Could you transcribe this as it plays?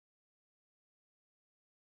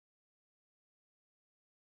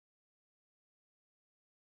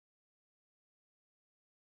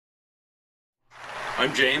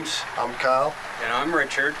I'm James. I'm Kyle. And I'm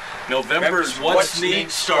Richard. November's What's Neat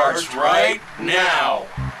starts right now.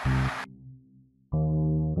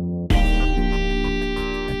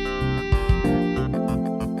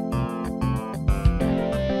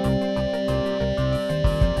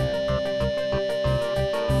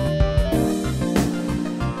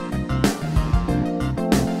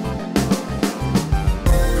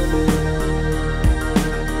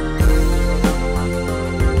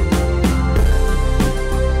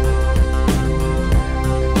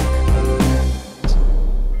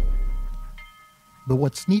 The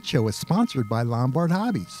What's Neat Show is sponsored by Lombard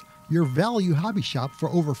Hobbies, your value hobby shop for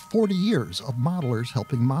over 40 years of modelers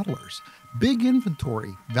helping modelers. Big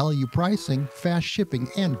inventory, value pricing, fast shipping,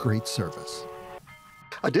 and great service.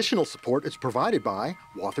 Additional support is provided by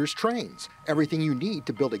Walthers Trains, everything you need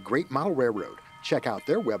to build a great model railroad. Check out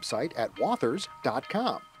their website at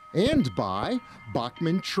walthers.com. And by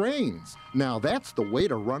Bachmann Trains. Now that's the way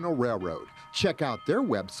to run a railroad. Check out their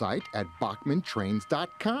website at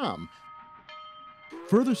bachmanntrains.com.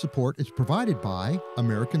 Further support is provided by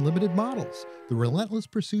American Limited Models, the relentless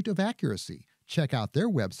pursuit of accuracy. Check out their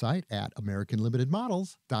website at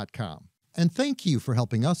americanlimitedmodels.com. And thank you for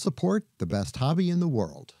helping us support the best hobby in the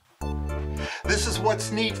world. This is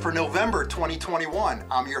What's Neat for November 2021.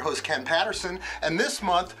 I'm your host, Ken Patterson, and this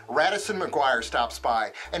month, Radisson McGuire stops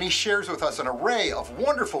by, and he shares with us an array of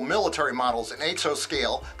wonderful military models in HO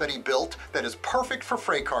scale that he built that is perfect for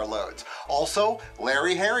freight car loads. Also,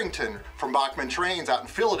 Larry Harrington from Bachmann Trains out in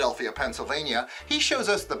Philadelphia, Pennsylvania, he shows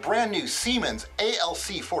us the brand new Siemens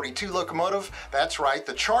ALC 42 locomotive. That's right,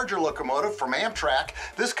 the Charger locomotive from Amtrak.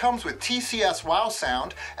 This comes with TCS wow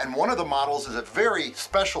sound, and one of the models is a very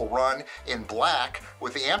special run in black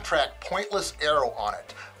with the Amtrak pointless arrow on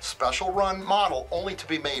it. Special run model only to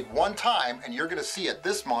be made one time, and you're going to see it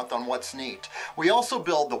this month on What's Neat. We also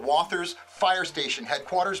build the Walthers Fire Station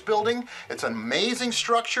Headquarters building. It's an amazing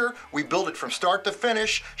structure. We build it from start to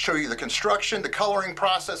finish, show you the construction, the coloring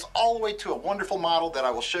process, all the way to a wonderful model that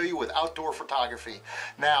I will show you with outdoor photography.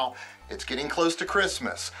 Now, it's getting close to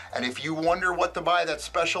Christmas, and if you wonder what to buy that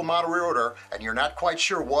special model reorder and you're not quite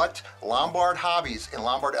sure what, Lombard Hobbies in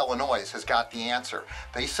Lombard, Illinois has got the answer.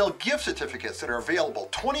 They sell gift certificates that are available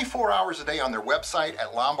 24 hours a day on their website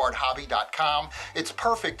at lombardhobby.com. It's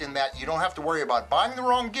perfect in that you don't have to worry about buying the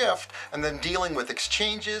wrong gift and then dealing with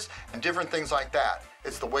exchanges and different things like that.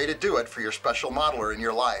 It's the way to do it for your special modeler in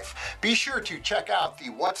your life. Be sure to check out the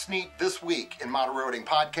What's Neat This Week in Model Railroading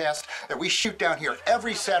podcast that we shoot down here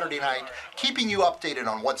every Saturday night, keeping you updated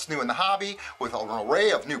on what's new in the hobby with an array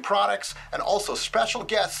of new products and also special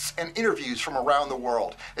guests and interviews from around the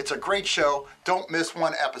world. It's a great show. Don't miss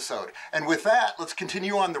one episode. And with that, let's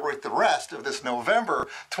continue on with the rest of this November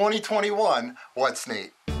 2021 What's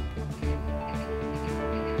Neat.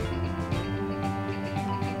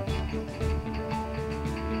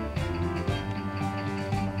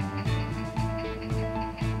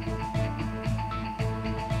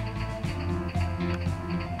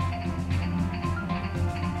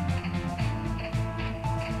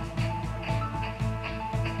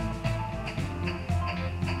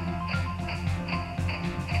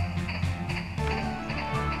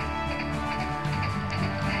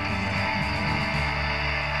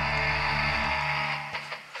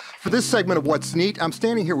 For this segment of What's Neat, I'm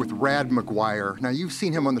standing here with Rad McGuire. Now, you've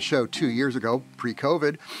seen him on the show 2 years ago,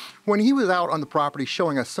 pre-COVID, when he was out on the property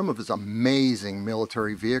showing us some of his amazing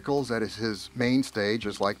military vehicles. That is his main stage,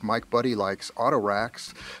 just like Mike Buddy likes auto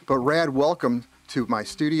racks. But Rad, welcome to my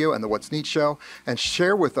studio and the What's Neat show, and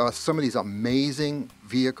share with us some of these amazing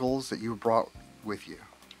vehicles that you brought with you.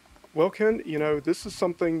 Well, Ken, you know, this is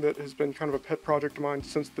something that has been kind of a pet project of mine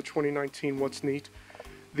since the 2019 What's Neat.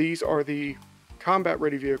 These are the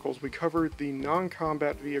combat-ready vehicles. We covered the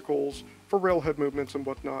non-combat vehicles for railhead movements and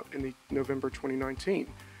whatnot in the November 2019.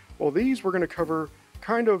 Well, these we're going to cover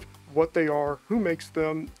kind of what they are, who makes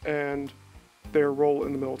them, and their role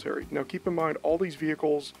in the military. Now, keep in mind, all these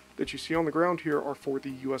vehicles that you see on the ground here are for the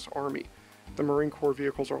U.S. Army. The Marine Corps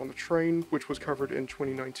vehicles are on the train, which was covered in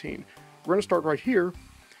 2019. We're going to start right here.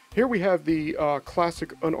 Here we have the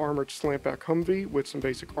classic unarmored slantback Humvee with some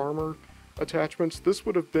basic armor attachments. This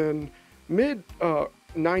would have been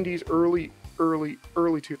mid-90s, early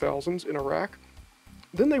 2000s in Iraq.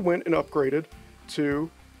 Then they went and upgraded to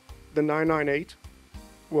the 998.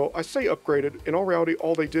 Well, I say upgraded. In all reality,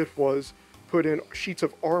 all they did was put in sheets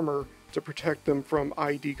of armor to protect them from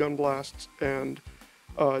IED gun blasts and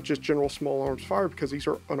just general small arms fire, because these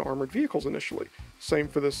are unarmored vehicles initially. Same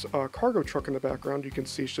for this cargo truck in the background. You can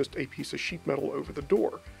see it's just a piece of sheet metal over the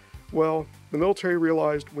door. Well, the military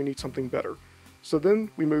realized we need something better. So then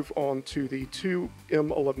we move on to the two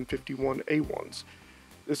M1151A1s.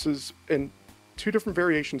 This is in two different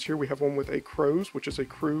variations here. We have one with a CROWS, which is a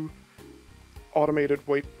crew automated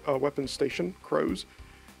weapons station, CROWS.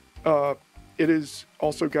 It is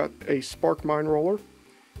also got a Spark mine roller,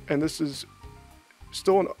 and this is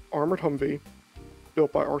still an armored Humvee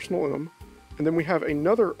built by Arsenal M. And then we have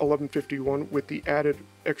another 1151 with the added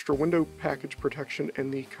extra window package protection and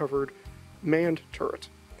the covered manned turret.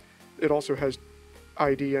 It also has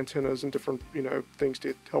ID antennas and different, things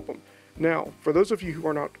to help them. Now, for those of you who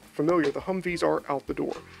are not familiar, the Humvees are out the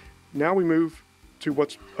door. Now we move to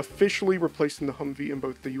what's officially replacing the Humvee in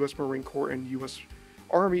both the U.S. Marine Corps and U.S.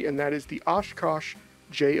 Army, and that is the Oshkosh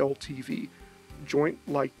JLTV, Joint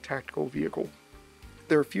Light Tactical Vehicle.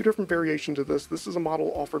 There are a few different variations of this. This is a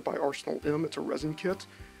model offered by Arsenal M. It's a resin kit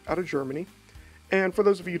out of Germany. And for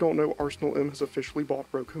those of you who don't know, Arsenal M has officially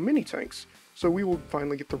bought Roco mini tanks. So we will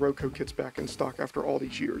finally get the Roco kits back in stock after all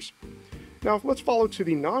these years. Now let's follow to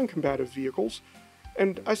the non-combative vehicles.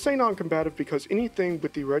 And I say non-combative because anything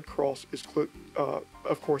with the Red Cross is,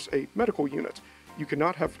 of course, a medical unit. You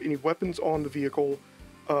cannot have any weapons on the vehicle,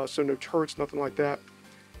 so no turrets, nothing like that.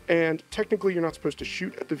 And technically you're not supposed to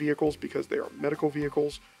shoot at the vehicles because they are medical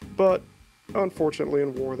vehicles, but unfortunately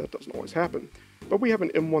in war that doesn't always happen. But we have an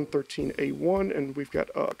M113A1, and we've got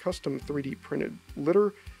a custom 3D printed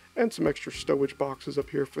litter and some extra stowage boxes up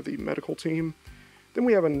here for the medical team. Then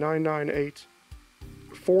we have a 998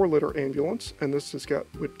 4-litter ambulance, and this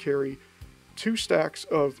would carry 2 stacks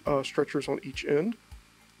of stretchers on each end.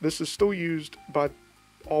 This is still used by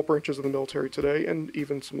all branches of the military today, and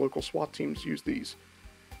even some local SWAT teams use these.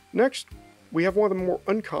 Next, we have one of the more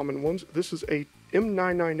uncommon ones. This is a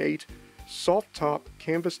M998 soft top,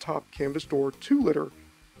 canvas door 2-litter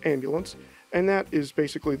ambulance, and that is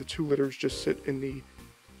basically the 2 litters just sit in the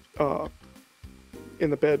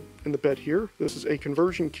bed here. This is a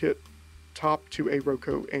conversion kit top to a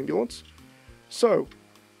Roco ambulance. So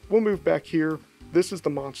we'll move back here. This is the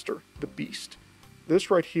monster, the beast.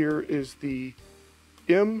 This right here is the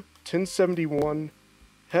M1071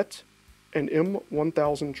 Het and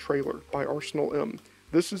M1000 trailer by Arsenal M.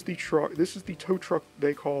 This is the truck. This is the tow truck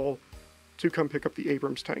they call to come pick up the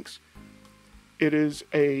Abrams tanks. It is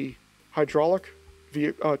a hydraulic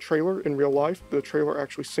trailer in real life. The trailer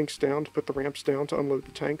actually sinks down to put the ramps down to unload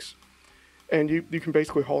the tanks. And you can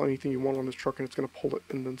basically haul anything you want on this truck and it's going to pull it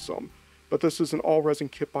and then some. But this is an all-resin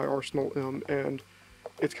kit by Arsenal M, and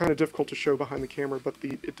it's kind of difficult to show behind the camera, but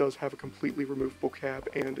it does have a completely removable cab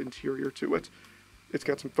and interior to it. It's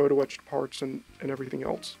got some photo-etched parts and everything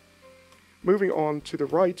else. Moving on to the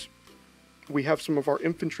right, we have some of our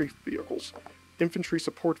infantry vehicles, infantry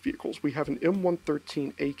support vehicles. We have an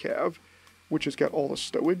M113 ACAV, which has got all the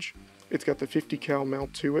stowage. It's got the 50 cal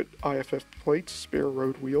mount to it, IFF plates, spare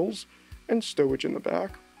road wheels, and stowage in the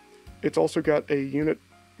back. It's also got a unit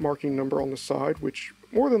marking number on the side, which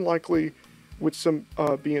more than likely would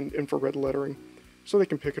be in infrared lettering, so they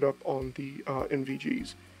can pick it up on the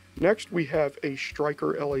NVGs. Next, we have a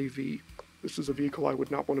Stryker LAV. This is a vehicle I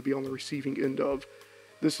would not want to be on the receiving end of.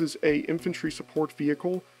 This is a infantry support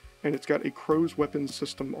vehicle, and it's got a CROWS weapons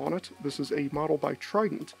system on it. This is a model by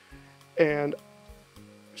Trident, and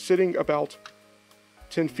sitting about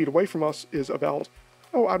 10 feet away from us is about,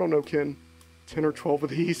 I don't know, Ken, 10 or 12 of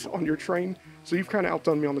these on your train, so you've kind of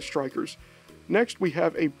outdone me on the Strykers. Next, we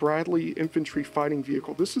have a Bradley infantry fighting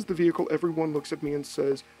vehicle. This is the vehicle everyone looks at me and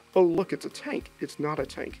says, oh look, it's a tank. It's not a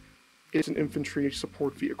tank. It's an infantry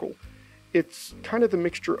support vehicle. It's kind of the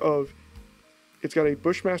mixture of, it's got a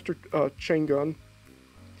Bushmaster chain gun,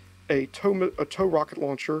 a tow rocket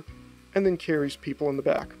launcher, and then carries people in the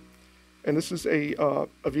back. And this is a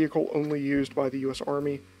vehicle only used by the U.S.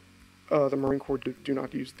 Army. The Marine Corps do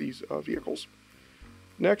not use these vehicles.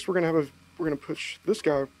 Next, we're gonna push this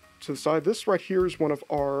guy to the side. This right here is one of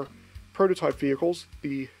our prototype vehicles,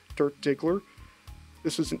 the Dirt Diggler.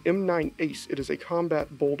 This is an M9 Ace. It is a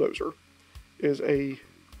combat bulldozer. It is a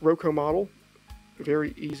Roco model, a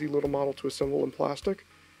very easy little model to assemble in plastic,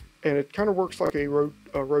 and it kind of works like a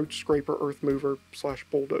road scraper, earth mover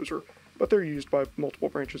 / bulldozer, but they're used by multiple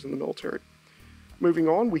branches in the military. Moving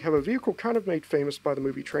on, we have a vehicle kind of made famous by the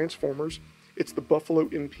movie Transformers. It's the Buffalo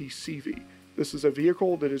MPCV. This is a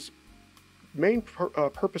vehicle that is main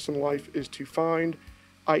purpose in life is to find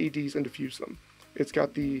IEDs and defuse them. It's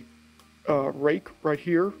got the rake right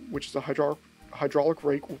here, which is a hydraulic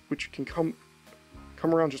rake, which can come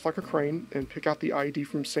around just like a crane and pick out the IED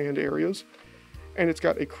from sand areas. And it's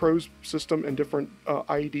got a CROWS system and different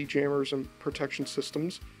IED jammers and protection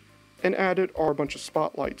systems. And added are a bunch of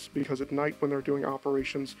spotlights, because at night when they're doing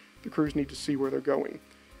operations, the crews need to see where they're going.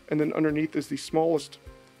 And then underneath is the smallest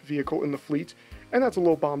vehicle in the fleet, and that's a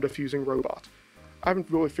little bomb defusing robot. I haven't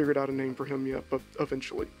really figured out a name for him yet, but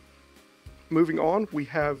eventually. Moving on, we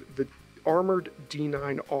have the armored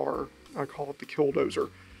D9R. I call it the Killdozer.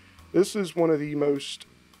 This is one of the most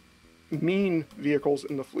mean vehicles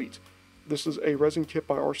in the fleet. This is a resin kit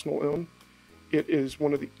by Arsenal M. It is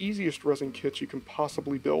one of the easiest resin kits you can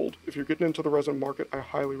possibly build. If you're getting into the resin market, I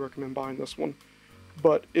highly recommend buying this one.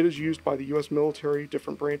 But it is used by the US military,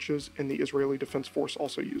 different branches, and the Israeli Defense Force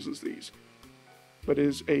also uses these. But it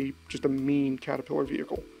is just a mean Caterpillar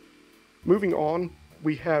vehicle. Moving on,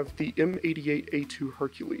 we have the M88A2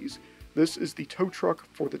 Hercules. This is the tow truck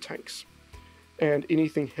for the tanks, and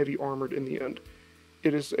anything heavy armored in the end.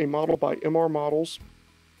 It is a model by MR Models,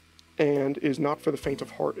 and is not for the faint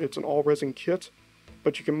of heart. It's an all-resin kit,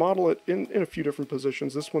 but you can model it in a few different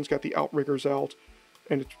positions. This one's got the outriggers out,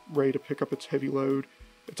 and it's ready to pick up its heavy load.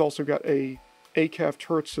 It's also got a ACAV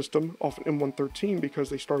turret system off an M113 because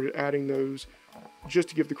they started adding those just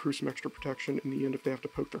to give the crew some extra protection in the end if they have to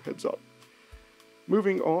poke their heads up.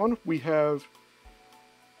 Moving on, we have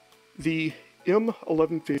the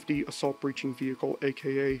M1150 Assault Breaching Vehicle,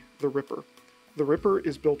 aka the Ripper. The Ripper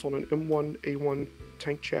is built on an M1A1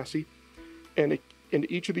 tank chassis, and in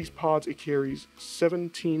each of these pods it carries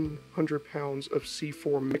 1,700 pounds of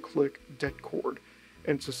C4 Miklik det cord,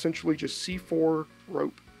 and it's essentially just C4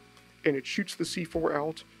 rope, and it shoots the C4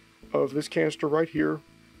 out of this canister right here,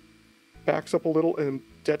 backs up a little, and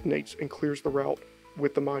detonates and clears the route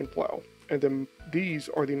with the mine plow. And then these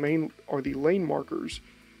are the lane markers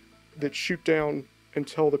that shoot down and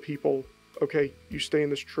tell the people, okay, you stay in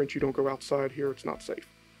this trench, you don't go outside here, it's not safe.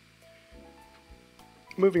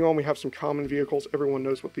 Moving on, we have some common vehicles. Everyone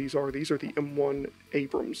knows what these are. These are the M1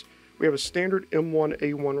 Abrams. We have a standard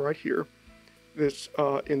M1A1 right here that's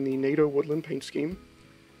in the NATO Woodland paint scheme.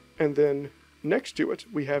 And then next to it,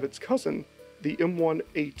 we have its cousin, the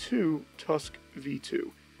M1A2 Tusk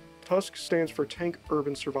V2. Tusk stands for Tank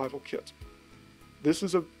Urban Survival Kit. This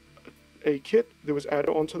is a kit that was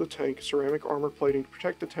added onto the tank, ceramic armor plating to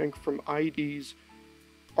protect the tank from IEDs,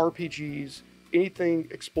 RPGs, anything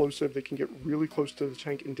explosive that can get really close to the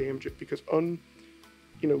tank and damage it. Because,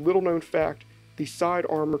 little known fact, the side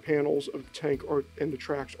armor panels of the tank and the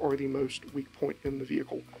tracks are the most weak point in the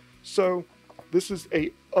vehicle. So this is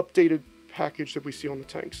a updated package that we see on the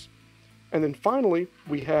tanks. And then finally,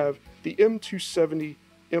 we have the M270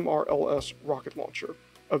 MRLS rocket launcher,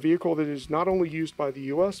 a vehicle that is not only used by the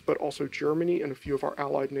US, but also Germany and a few of our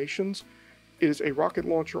allied nations. It is a rocket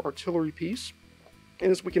launcher artillery piece, and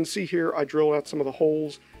as we can see here, I drilled out some of the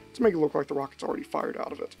holes to make it look like the rocket's already fired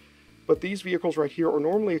out of it. But these vehicles right here are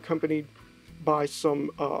normally accompanied by some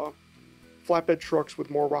flatbed trucks with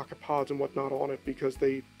more rocket pods and whatnot on it, because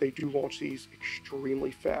they do launch these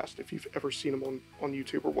extremely fast, if you've ever seen them on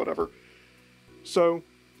YouTube or whatever. So,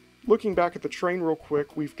 looking back at the train real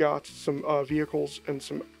quick, we've got some vehicles and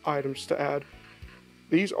some items to add.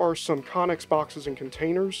 These are some Connex boxes and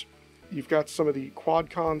containers. You've got some of the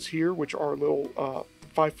Quadcons here, which are little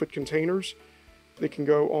 5-foot containers. They can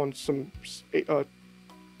go on some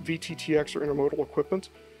VTTX or intermodal equipment.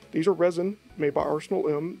 These are resin made by Arsenal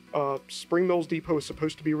M. Spring Mills Depot is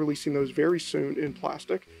supposed to be releasing those very soon in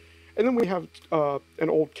plastic. And then we have an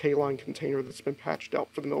old K-line container that's been patched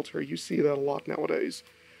out for the military. You see that a lot nowadays.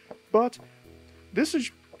 But this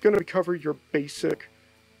is going to cover your basic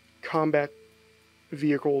combat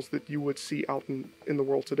vehicles that you would see out in the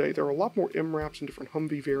world today. There are a lot more MRAPs and different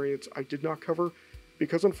Humvee variants I did not cover,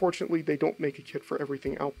 because unfortunately they don't make a kit for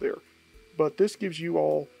everything out there. But this gives you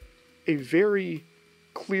all a very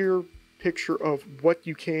clear picture of what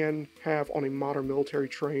you can have on a modern military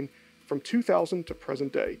train from 2000 to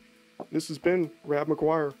present day. This has been Rad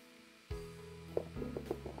McGuire.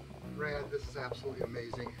 Rad, this is absolutely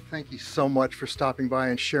amazing. Thank you so much for stopping by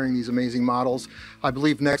and sharing these amazing models. I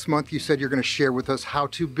believe next month you said you're going to share with us how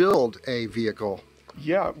to build a vehicle.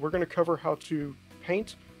 Yeah, we're going to cover how to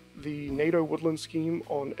paint the NATO Woodland scheme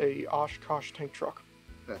on a Oshkosh tank truck.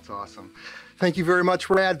 That's awesome. Thank you very much,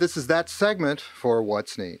 Rad. This is that segment for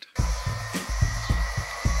What's Neat.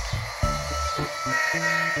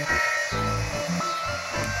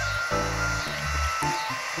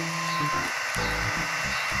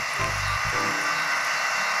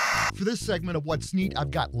 For this segment of What's Neat, I've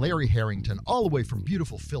got Larry Harrington, all the way from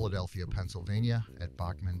beautiful Philadelphia, Pennsylvania, at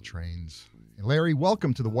Bachmann Trains. And Larry,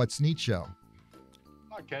 welcome to the What's Neat show.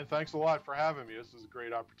 Hi, Ken. Thanks a lot for having me. This is a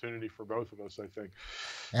great opportunity for both of us, I think.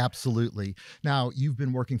 Absolutely. Now, you've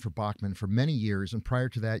been working for Bachmann for many years, and prior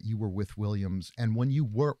to that, you were with Williams. And when you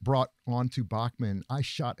were brought onto Bachmann, I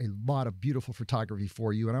shot a lot of beautiful photography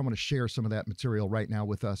for you, and I want to share some of that material right now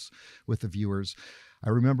with us, with the viewers. I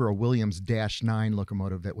remember a Williams -9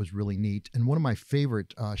 locomotive that was really neat. And one of my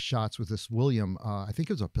favorite shots with this William, I think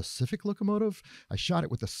it was a Pacific locomotive. I shot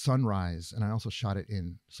it with a sunrise, and I also shot it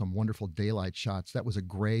in some wonderful daylight shots. That was a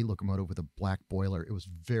gray locomotive with a black boiler. It was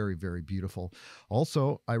very, very beautiful.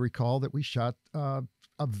 Also, I recall that we shot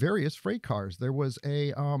various freight cars. There was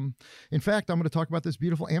in fact, I'm going to talk about this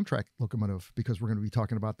beautiful Amtrak locomotive because we're going to be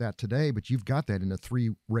talking about that today, but you've got that in a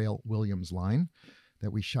 3-rail Williams line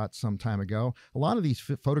that we shot some time ago. A lot of these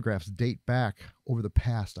photographs date back over the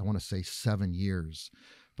past, I want to say 7 years,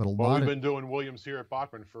 but we've been doing Williams here at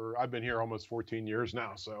Bachmann I've been here almost 14 years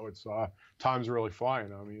now. So it's, time's really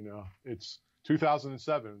flying. I mean, it's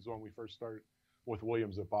 2007 is when we first started with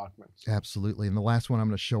Williams at Bachmann. Absolutely. And the last one I'm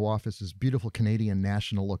going to show off is this beautiful Canadian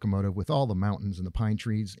National locomotive with all the mountains and the pine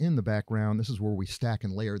trees in the background. This is where we stack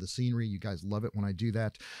and layer the scenery. You guys love it when I do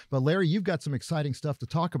that. But Larry, you've got some exciting stuff to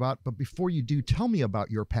talk about. But before you do, tell me about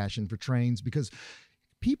your passion for trains, because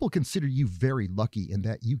people consider you very lucky in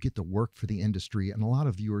that you get to work for the industry. And a lot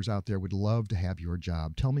of viewers out there would love to have your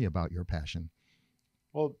job. Tell me about your passion.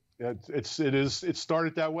 Well, it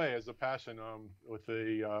started that way as a passion, with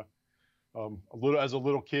as a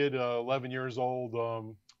little kid, 11 years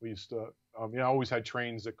old, we used to, I always had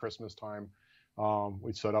trains at Christmas time.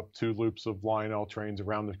 We'd set up 2 loops of Lionel trains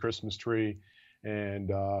around the Christmas tree,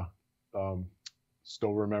 and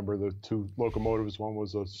still remember the 2 locomotives. One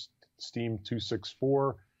was a Steam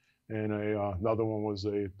 264, and another one was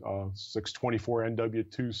a 624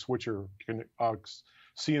 NW2 switcher,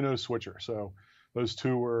 C&O switcher. So those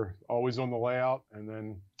 2 were always on the layout, and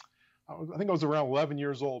then I think I was around 11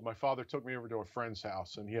 years old. My father took me over to a friend's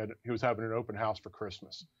house, and he was having an open house for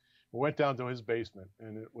Christmas. We went down to his basement,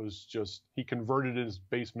 and it was just, he converted his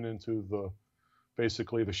basement into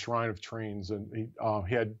basically the shrine of trains. And he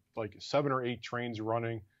had like 7 or 8 trains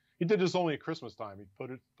running. He did this only at Christmas time.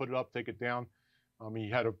 He'd put it up, take it down. He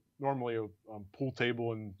had normally a pool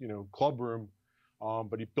table and, club room,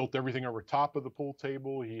 but he built everything over top of the pool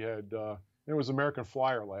table. He had, it was American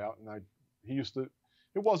Flyer layout, and he used to,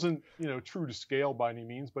 it wasn't, true to scale by any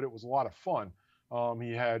means, but it was a lot of fun.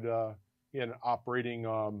 He had an operating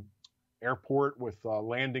airport with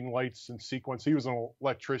landing lights in sequence. He was an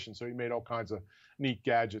electrician, so he made all kinds of neat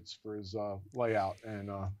gadgets for his layout.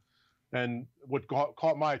 And what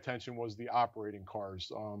caught my attention was the operating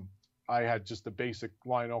cars. I had just the basic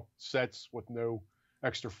Lionel sets with no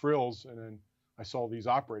extra frills, and then I saw these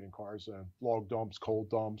operating cars, log dumps, coal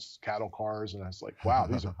dumps, cattle cars, and I was like, wow,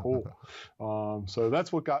 these are cool. So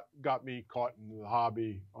that's what got me caught in the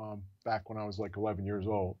hobby back when I was like 11 years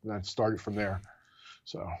old, and that started from there.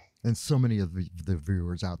 And so many of the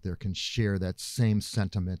viewers out there can share that same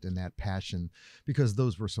sentiment and that passion, because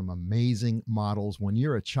those were some amazing models. When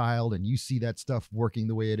you're a child and you see that stuff working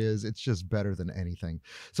the way it is, it's just better than anything.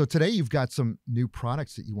 So today you've got some new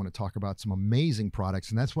products that you want to talk about, some amazing products.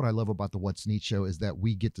 And that's what I love about the What's Neat show, is that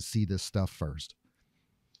we get to see this stuff first.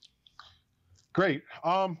 Great.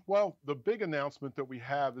 Well, the big announcement that we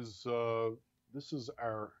have is this is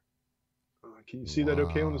our can you see that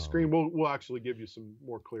okay on the screen? We'll actually give you some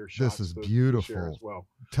more clear shots. This is beautiful. As well.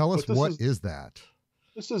 Tell us, what is that?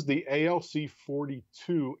 This is the ALC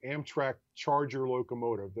 42 Amtrak Charger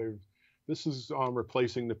locomotive. This is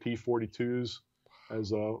replacing the P42s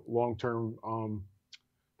as a long-term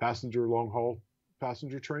long-haul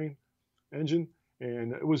passenger train engine.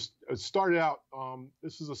 And it started out,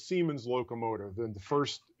 this is a Siemens locomotive. And the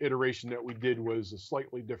first iteration that we did was a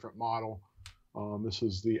slightly different model. This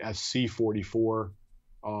is the SC44.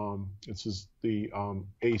 This is the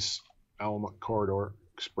ACE Element Corridor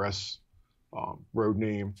Express road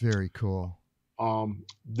name. Very cool.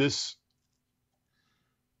 This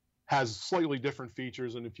has slightly different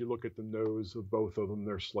features, and if you look at the nose of both of them,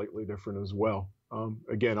 they're slightly different as well.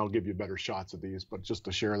 Again, I'll give you better shots of these, but just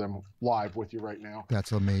to share them live with you right now.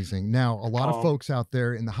 That's amazing. Now, a lot of folks out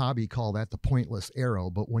there in the hobby call that the pointless arrow,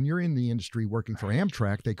 but when you're in the industry working for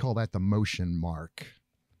Amtrak, they call that the motion mark.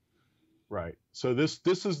 Right. So this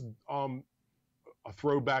is a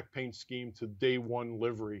throwback paint scheme to Day One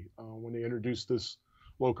livery. When they introduced this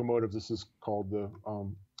locomotive, this is called the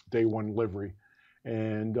Day One livery.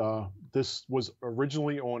 And this was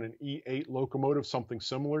originally on an E8 locomotive, something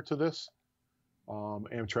similar to this.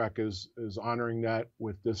 Amtrak is honoring that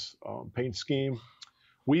with this paint scheme.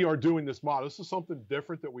 We are doing this model. This is something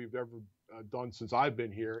different that we've ever done since I've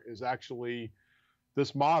been here. Is actually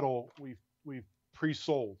this model we've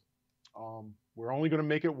pre-sold. We're only going to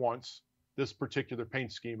make it once. This particular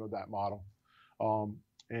paint scheme of that model,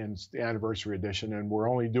 and it's the anniversary edition, and we're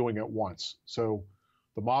only doing it once. So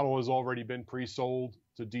the model has already been pre-sold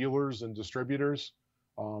to dealers and distributors,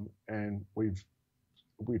 and we've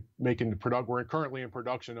we're currently in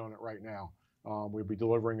production on it right now. We'll be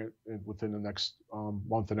delivering it within the next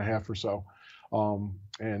month and a half or so.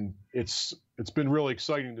 And it's been really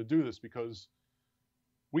exciting to do this because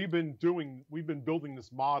we've been building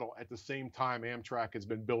this model at the same time Amtrak has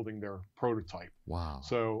been building their prototype. Wow.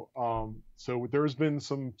 So there's been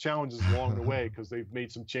some challenges along the way because they've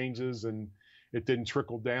made some changes and it didn't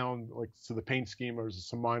trickle down like to the paint scheme. There's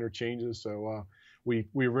some minor changes. So we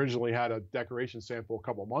originally had a decoration sample a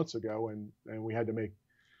couple of months ago and we had to make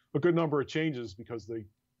a good number of changes because the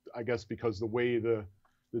way the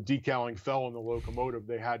decaling fell on the locomotive,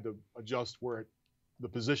 they had to adjust the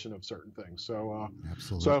position of certain things. So,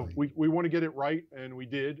 absolutely. So we want to get it right, and we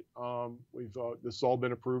did. This has all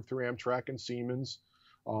been approved through Amtrak and Siemens.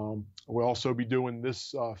 We'll also be doing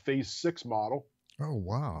this Phase 6 model. Oh,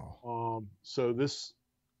 wow. So this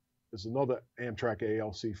is another Amtrak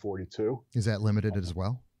ALC 42. Is that limited as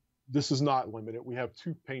well? This is not limited. We have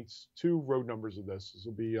two road numbers of this. This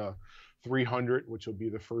will be 300, which will be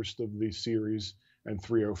the first of the series, and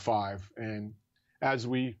 305. And as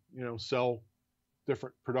we, sell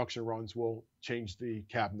different production runs, we'll change the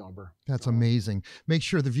cab number. That's amazing. Make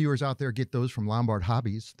sure the viewers out there get those from Lombard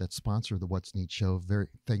Hobbies that sponsor the What's Neat show.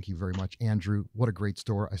 Thank you very much, Andrew. What a great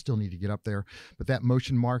store. I still need to get up there. But that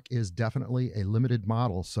Motion Mark is definitely a limited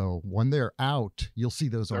model. So when they're out, you'll see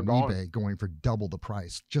those on eBay going for double the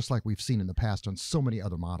price, just like we've seen in the past on so many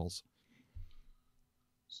other models.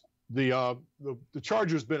 The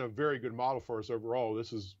Charger's been a very good model for us overall.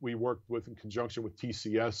 We worked in conjunction with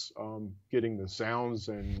TCS, getting the sounds,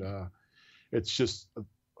 and it's just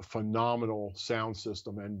a phenomenal sound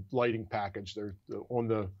system and lighting package. On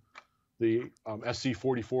the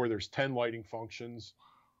SC44, there's 10 lighting functions,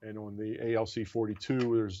 and on the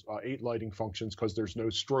ALC42, there's 8 lighting functions because there's no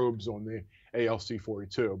strobes on the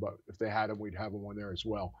ALC42. But if they had them, we'd have them on there as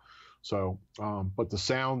well. So, but the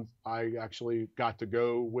sound, I actually got to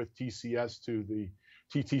go with TCS to the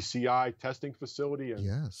TTCI testing facility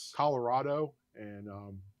in Colorado, and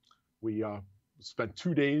we spent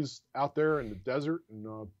 2 days out there in the desert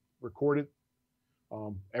and recorded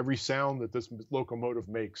every sound that this locomotive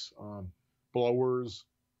makes: blowers,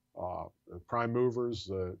 prime movers,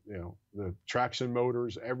 the traction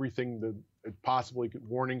motors, everything that it possibly could,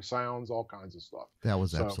 warning sounds, all kinds of stuff. That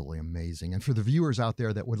was absolutely amazing. And for the viewers out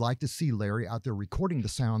there that would like to see Larry out there recording the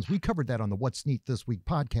sounds, we covered that on the What's Neat This Week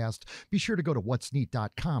podcast. Be sure to go to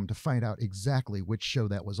whatsneat.com to find out exactly which show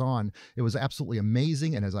that was on. It was absolutely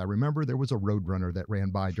amazing. And as I remember, there was a Roadrunner that ran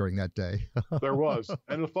by during that day. There was,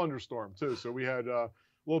 and a thunderstorm too. So we had a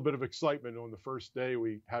little bit of excitement on the first day.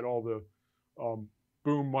 We had all the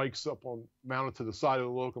boom mics mounted to the side of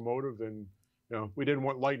the locomotive, and we didn't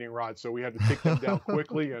want lightning rods, so we had to take them down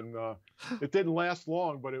quickly, and it didn't last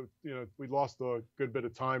long, but we lost a good bit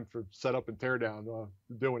of time for setup and teardown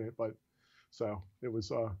doing it. But so it was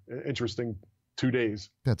an interesting 2 days.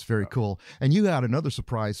 That's very cool. And you had another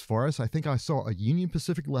surprise for us. I think I saw a Union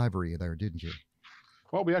Pacific livery there, didn't you?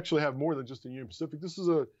 Well, we actually have more than just a Union Pacific. This is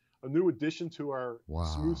a new addition to our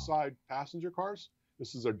smooth side passenger cars.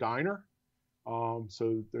 This is a diner.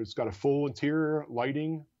 So there's got a full interior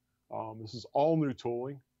lighting. This is all new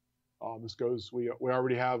tooling. We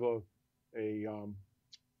already have a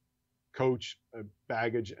coach, a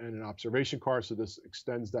baggage, and an observation car. So this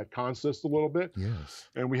extends that consist a little bit. Yes.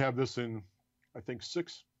 And we have this in, I think,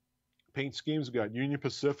 6 paint schemes. We got Union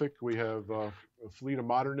Pacific. We have a Fleet of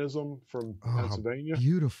Modernism from Pennsylvania.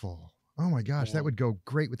 Beautiful. Oh my gosh, that would go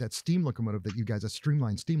great with that steam locomotive that you guys, a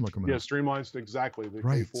streamlined steam locomotive. Yeah, streamlined, exactly. The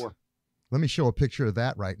K4. Let me show a picture of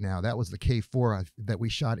that right now. That was the K4 that we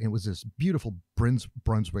shot, and it was this beautiful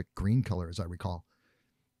Brunswick green color, as I recall.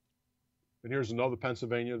 And here's another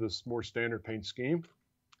Pennsylvania, this more standard paint scheme.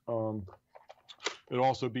 It'll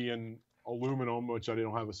also be in aluminum, which I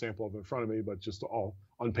don't have a sample of in front of me, but just all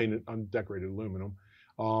unpainted, undecorated aluminum.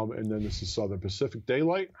 And then this is Southern Pacific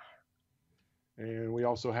Daylight. And we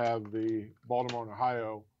also have the Baltimore and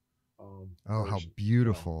Ohio. How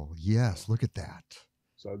beautiful. Yes, look at that.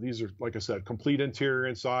 So these are, like I said, complete interior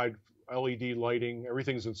inside, LED lighting,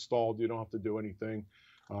 everything's installed. You don't have to do anything.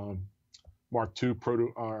 Mark II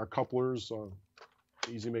couplers,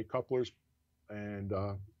 easy make couplers. And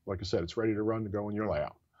like I said, it's ready to run to go in your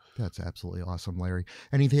layout. That's absolutely awesome, Larry.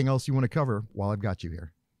 Anything else you want to cover while I've got you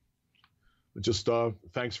here? Just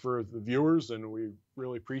thanks for the viewers, and we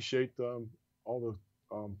really appreciate all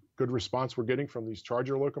the good response we're getting from these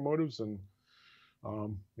Charger locomotives. And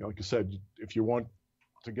like I said, if you want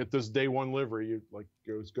to get this day one livery,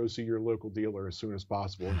 go see your local dealer as soon as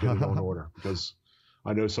possible and get it on order, because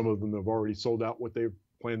I know some of them have already sold out what they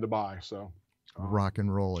plan to buy. So rock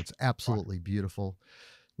and roll. It's absolutely beautiful.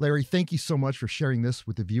 Larry, thank you so much for sharing this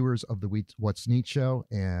with the viewers of the What's Neat show.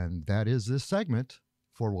 And that is this segment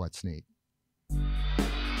for What's Neat.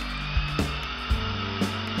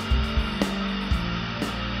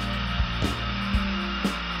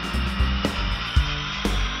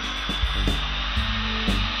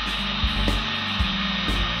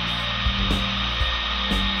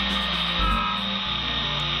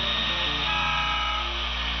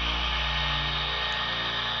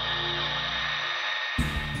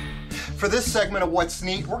 For this segment of What's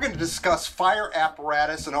Neat, we're going to discuss fire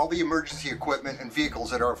apparatus and all the emergency equipment and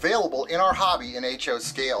vehicles that are available in our hobby in HO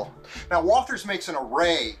scale. Now, Walthers makes an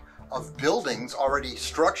array of buildings already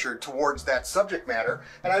structured towards that subject matter,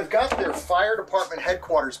 and I've got their fire department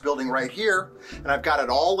headquarters building right here, and I've got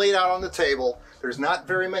it all laid out on the table. There's not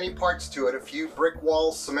very many parts to it, a few brick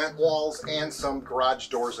walls, cement walls, and some garage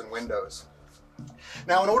doors and windows.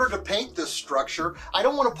 Now, in order to paint this structure, I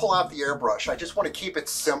don't want to pull out the airbrush. I just want to keep it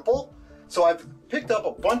simple. So I've picked up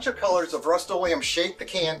a bunch of colors of Rust-Oleum Shake the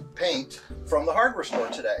Can paint from the hardware store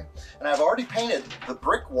today. And I've already painted the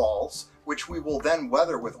brick walls, which we will then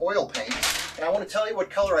weather with oil paint. And I want to tell you what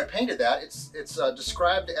color I painted that. It's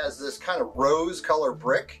described as this kind of rose color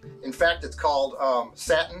brick. In fact, it's called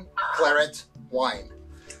Satin Claret Wine.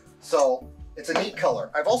 So it's a neat color.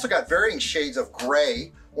 I've also got varying shades of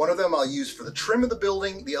gray. One of them I'll use for the trim of the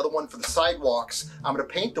building, the other one for the sidewalks. I'm going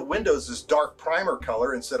to paint the windows this dark primer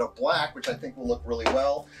color instead of black, which I think will look really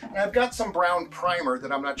well. And I've got some brown primer that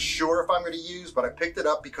I'm not sure if I'm going to use, but I picked it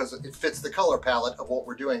up because it fits the color palette of what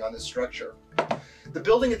we're doing on this structure. The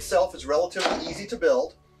building itself is relatively easy to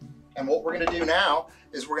build, and what we're going to do now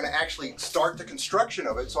is we're going to actually start the construction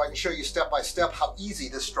of it so I can show you step by step how easy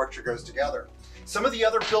this structure goes together. Some of the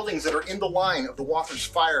other buildings that are in the line of the Walthers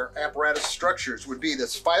fire apparatus structures would be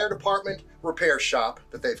this fire department repair shop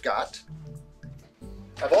that they've got.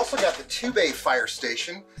 I've also got the 2-bay fire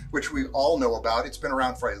station, which we all know about. It's been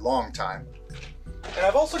around for a long time. And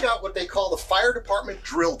I've also got what they call the fire department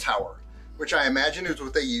drill tower, which I imagine is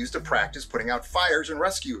what they use to practice putting out fires and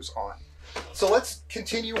rescues on. So let's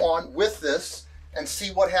continue on with this and see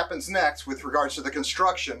what happens next with regards to the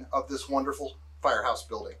construction of this wonderful firehouse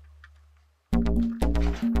building.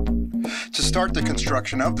 To start the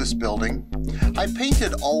construction of this building, I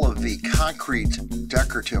painted all of the concrete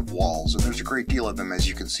decorative walls, and there's a great deal of them as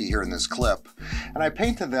you can see here in this clip, and I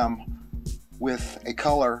painted them with a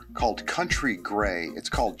color called Country Gray. It's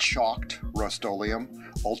called Chalked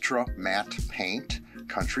Rust-Oleum Ultra Matte Paint,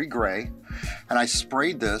 Country Gray, and I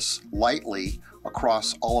sprayed this lightly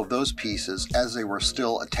across all of those pieces as they were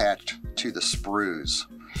still attached to the sprues.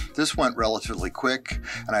 This went relatively quick,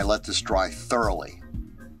 and I let this dry thoroughly.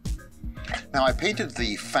 Now, I painted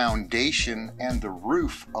the foundation and the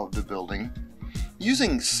roof of the building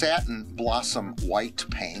using Satin Blossom White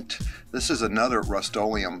paint. This is another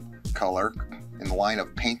Rust-Oleum color in the line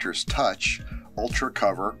of Painter's Touch Ultra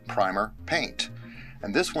Cover Primer Paint.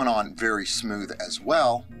 And this went on very smooth as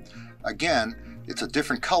well. Again, it's a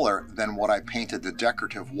different color than what I painted the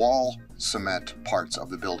decorative wall cement parts of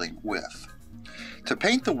the building with. To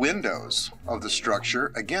paint the windows of the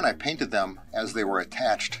structure, again, I painted them as they were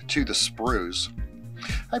attached to the sprues.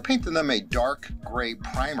 I painted them a dark gray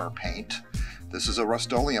primer paint. This is a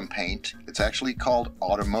Rust-Oleum paint. It's actually called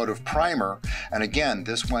Automotive Primer, and again,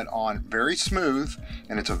 this went on very smooth,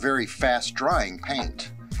 and it's a very fast drying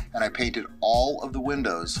paint. And I painted all of the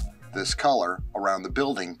windows this color around the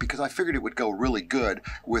building because I figured it would go really good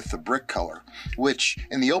with the brick color, which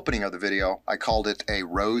in the opening of the video I called it a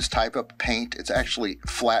rose type of paint. It's actually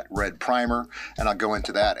flat red primer, and I'll go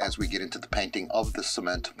into that as we get into the painting of the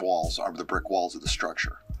cement walls or the brick walls of the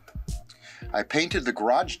structure. I painted the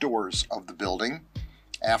garage doors of the building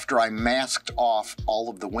after I masked off all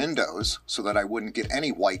of the windows so that I wouldn't get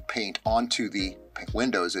any white paint onto the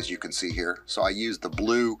windows, as you can see here. So I used the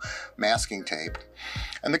blue masking tape.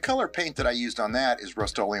 And the color paint that I used on that is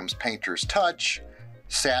Rust-Oleum's Painter's Touch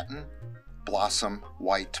Satin Blossom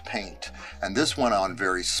White paint. And this went on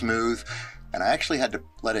very smooth, and I actually had to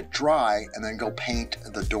let it dry and then go paint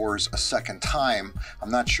the doors a second time.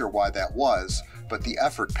 I'm not sure why that was, but the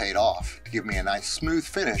effort paid off to give me a nice smooth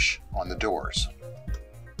finish on the doors.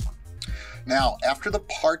 Now, after the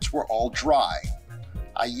parts were all dry,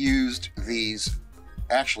 I used these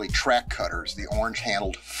actually track cutters, the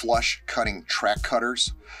orange-handled flush cutting track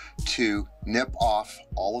cutters, to nip off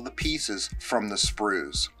all of the pieces from the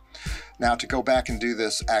sprues. Now, to go back and do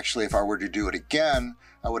this, actually, if I were to do it again,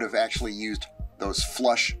 I would have actually used those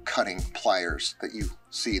flush cutting pliers that you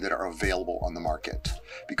see that are available on the market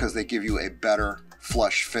because they give you a better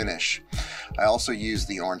flush finish. I also used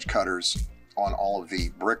the orange on all of the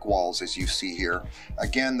brick walls as you see here.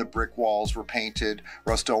 Again, the brick walls were painted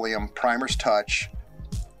Rust-Oleum Primer's Touch,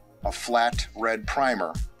 a flat red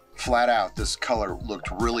primer. Flat out, this color looked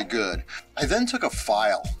really good. I then took a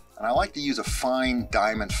file, and I like to use a fine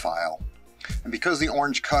diamond file. And because the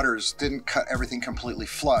orange cutters didn't cut everything completely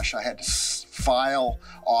flush, I had to file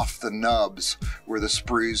off the nubs where the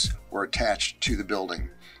sprues were attached to the building.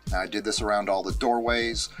 Now, I did this around all the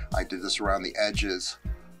doorways. I did this around the edges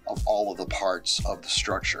of all of the parts of the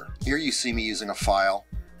structure. Here you see me using a file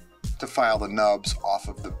to file the nubs off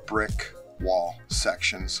of the brick wall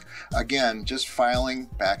sections. Again, just filing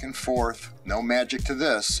back and forth. No magic to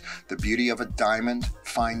this. The beauty of a diamond,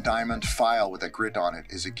 fine diamond file with a grit on it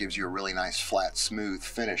is it gives you a really nice flat, smooth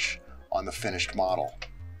finish on the finished model.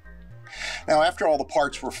 Now, after all the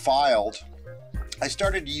parts were filed, I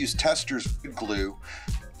started to use Tester's glue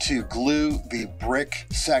to glue the brick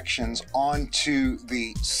sections onto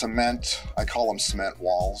the cement, I call them cement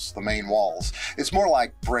walls, the main walls. It's more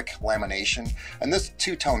like brick lamination, and this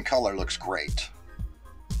two-tone color looks great.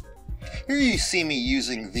 Here you see me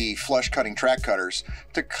using the flush cutting track cutters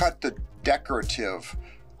to cut the decorative,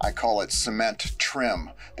 I call it cement trim,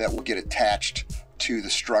 that will get attached to the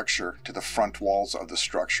structure, to the front walls of the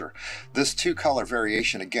structure. This two-color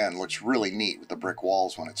variation, again, looks really neat with the brick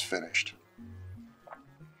walls when it's finished.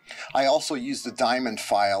 I also used the diamond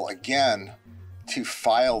file again to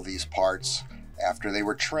file these parts after they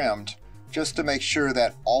were trimmed, just to make sure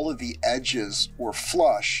that all of the edges were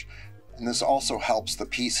flush, and this also helps the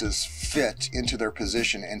pieces fit into their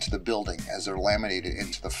position into the building as they're laminated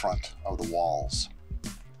into the front of the walls.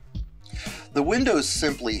 The windows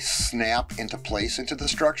simply snap into place into the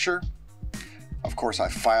structure. Of course, I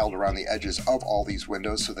filed around the edges of all these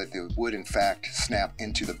windows so that they would in fact snap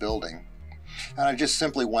into the building. And I just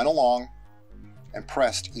simply went along and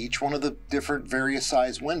pressed each one of the different various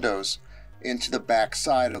size windows into the back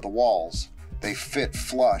side of the walls. They fit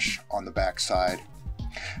flush on the back side.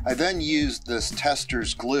 I then used this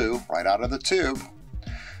Tester's glue right out of the tube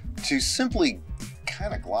to simply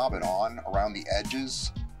kind of glob it on around the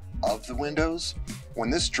edges of the windows. When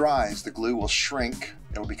this dries, the glue will shrink.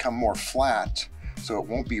 It'll become more flat, so it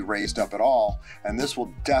won't be raised up at all, and this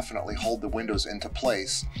will definitely hold the windows into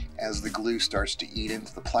place as the glue starts to eat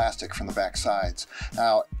into the plastic from the back sides.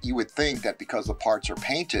 Now, you would think that because the parts are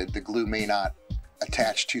painted, the glue may not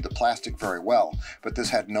attach to the plastic very well, but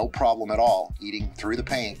this had no problem at all, eating through the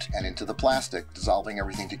paint and into the plastic, dissolving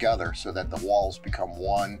everything together so that the walls become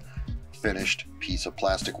one finished piece of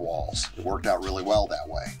plastic walls. It worked out really well that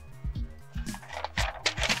way.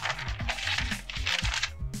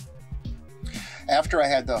 After I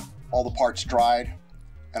had all the parts dried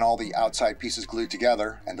and all the outside pieces glued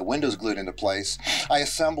together and the windows glued into place, I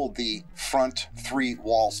assembled the front three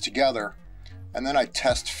walls together, and then I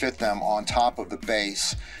test fit them on top of the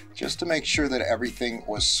base just to make sure that everything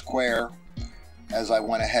was square as I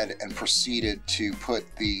went ahead and proceeded to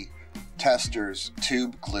put the Tester's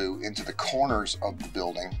tube glue into the corners of the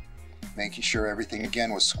building, making sure everything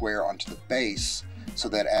again was square onto the base, so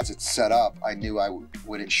that as it's set up, I knew I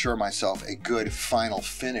would ensure myself a good final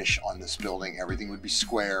finish on this building. Everything would be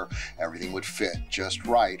square, everything would fit just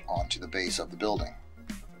right onto the base of the building.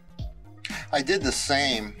 I did the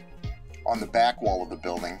same on the back wall of the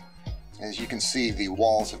building. As you can see, the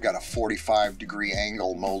walls have got a 45-degree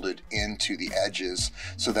angle molded into the edges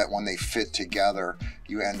so that when they fit together,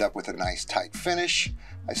 you end up with a nice tight finish.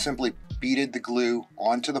 I simply beaded the glue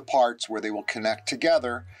onto the parts where they will connect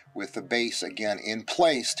together with the base again in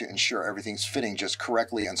place to ensure everything's fitting just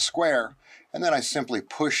correctly and square. And then I simply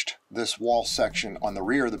pushed this wall section on the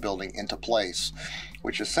rear of the building into place,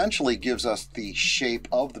 which essentially gives us the shape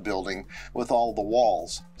of the building with all the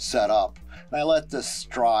walls set up. And I let this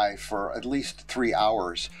dry for at least 3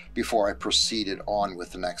 hours before I proceeded on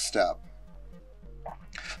with the next step.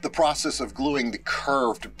 The process of gluing the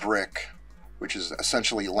curved brick, which is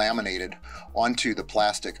essentially laminated onto the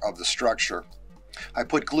plastic of the structure, I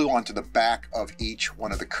put glue onto the back of each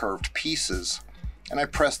one of the curved pieces and I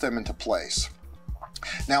press them into place.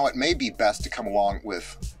 Now, it may be best to come along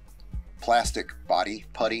with plastic body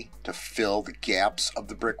putty to fill the gaps of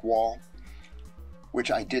the brick wall,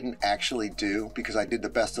 which I didn't actually do because I did the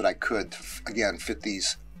best that I could to, again, fit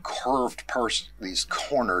these curved corners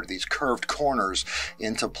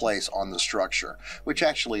into place on the structure, which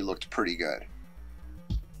actually looked pretty good.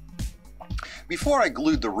 Before I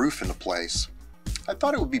glued the roof into place, I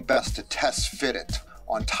thought it would be best to test fit it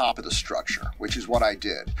on top of the structure, which is what I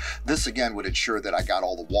did. This again would ensure that I got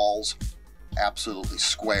all the walls absolutely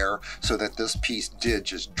square so that this piece did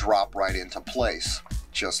just drop right into place,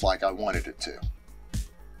 just like I wanted it to.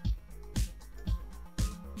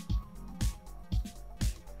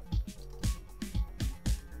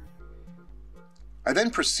 I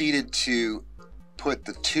then proceeded to put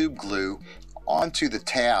the tube glue onto the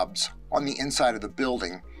tabs on the inside of the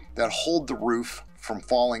building that hold the roof from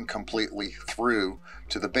falling completely through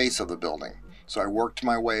to the base of the building. So I worked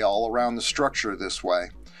my way all around the structure this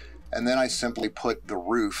way, and then I simply put the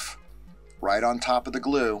roof right on top of the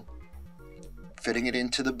glue, fitting it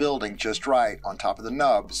into the building just right on top of the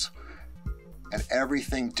nubs, and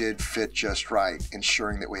everything did fit just right,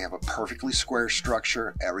 ensuring that we have a perfectly square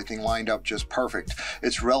structure, everything lined up just perfect.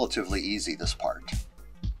 It's relatively easy, this part.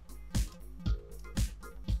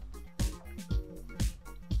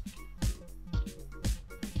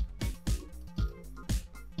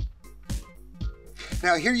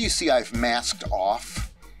 Now here you see I've masked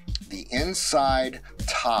off the inside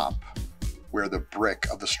top where the brick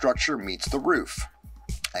of the structure meets the roof.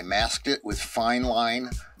 I masked it with fine line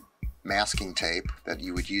masking tape that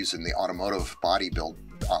you would use in the automotive body build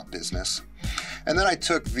business. And then I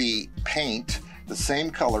took the paint, the same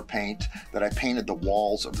color paint that I painted the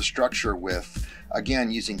walls of the structure with, again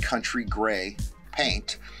using country gray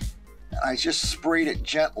paint. And I just sprayed it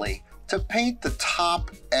gently to paint the top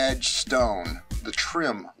edge stone, the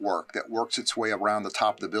trim work that works its way around the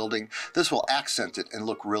top of the building. This will accent it and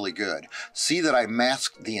look really good. See that I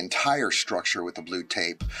masked the entire structure with the blue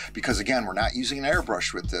tape because, again, we're not using an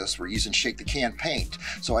airbrush with this. We're using shake the can paint.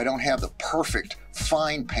 So I don't have the perfect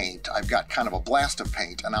fine paint. I've got kind of a blast of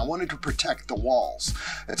paint, and I wanted to protect the walls.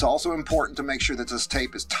 It's also important to make sure that this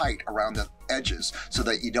tape is tight around the edges so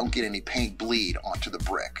that you don't get any paint bleed onto the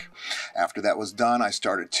brick. After that was done, I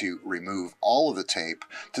started to remove all of the tape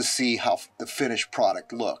to see how the finished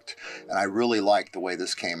product looked, and I really liked the way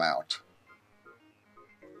this came out.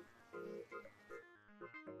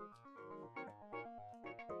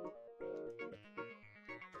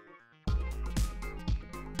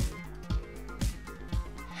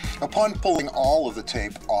 Upon pulling all of the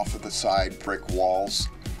tape off of the side brick walls,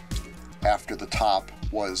 after the top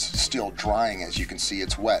was still drying, as you can see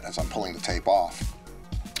it's wet as I'm pulling the tape off,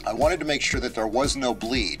 I wanted to make sure that there was no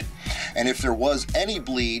bleed. And if there was any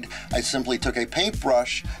bleed, I simply took a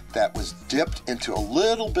paintbrush that was dipped into a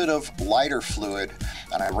little bit of lighter fluid,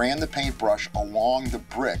 and I ran the paintbrush along the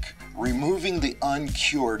brick, removing the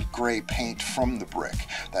uncured gray paint from the brick.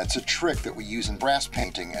 That's a trick that we use in brass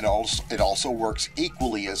painting, and it also works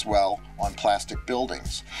equally as well on plastic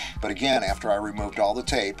buildings. But again, after I removed all the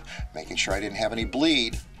tape, making sure I didn't have any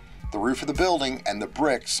bleed, the roof of the building and the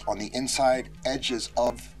bricks on the inside edges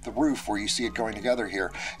of the roof where you see it going together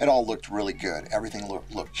here, it all looked really good. Everything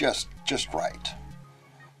looked just right.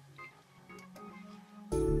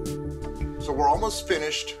 So we're almost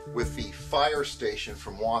finished with the fire station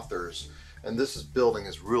from Walthers, and this building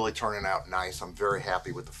is really turning out nice. I'm very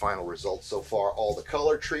happy with the final results so far. All the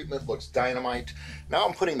color treatment looks dynamite. Now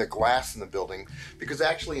I'm putting the glass in the building because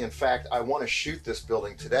actually, in fact, I want to shoot this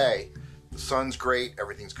building today. The sun's great,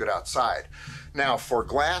 everything's good outside. Now for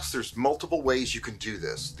glass, there's multiple ways you can do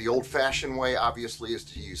this. The old-fashioned way obviously is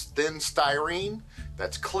to use thin styrene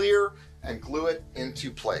that's clear and glue it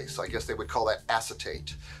into place. I guess they would call that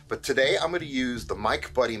acetate. But today I'm going to use the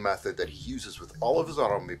Mike Buddy method that he uses with all of his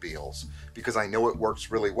automobiles because I know it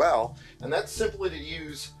works really well, and that's simply to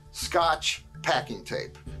use Scotch packing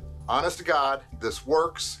tape. Honest to God, this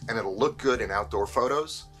works and it'll look good in outdoor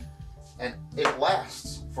photos. And it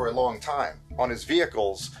lasts for a long time. On his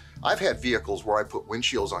vehicles, I've had vehicles where I put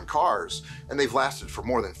windshields on cars and they've lasted for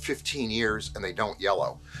more than 15 years and they don't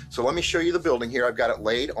yellow. So let me show you the building here. I've got it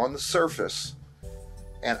laid on the surface,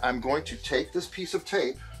 and I'm going to take this piece of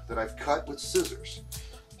tape that I've cut with scissors.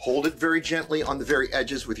 Hold it very gently on the very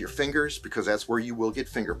edges with your fingers because that's where you will get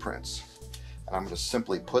fingerprints. And I'm going to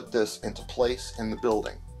simply put this into place in the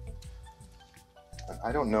building.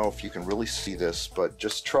 I don't know if you can really see this, but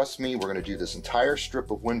just trust me, we're going to do this entire strip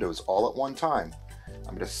of windows all at one time.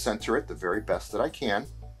 I'm going to center it the very best that I can,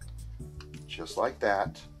 just like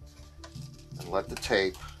that, and let the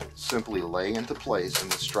tape simply lay into place in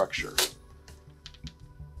the structure.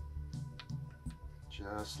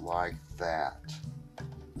 Just like that.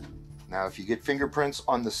 Now if you get fingerprints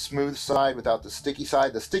on the smooth side without the sticky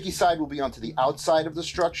side will be onto the outside of the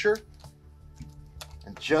structure.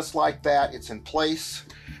 And just like that, it's in place.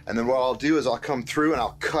 And then what I'll do is I'll come through and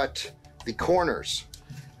I'll cut the corners.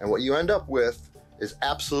 And what you end up with is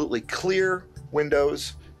absolutely clear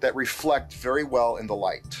windows that reflect very well in the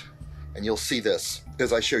light. And you'll see this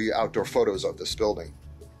as I show you outdoor photos of this building.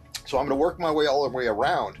 So I'm going to work my way all the way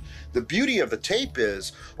around. The beauty of the tape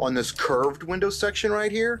is on this curved window section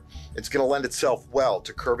right here, it's going to lend itself well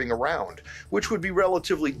to curving around, which would be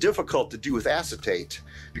relatively difficult to do with acetate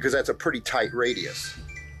because that's a pretty tight radius.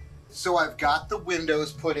 So I've got the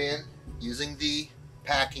windows put in using the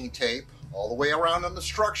packing tape all the way around on the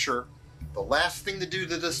structure. The last thing to do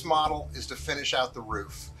to this model is to finish out the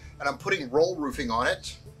roof. And I'm putting roll roofing on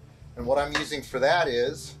it. And what I'm using for that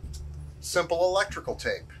is simple electrical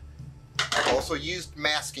tape. I've also used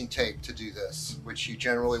masking tape to do this, which you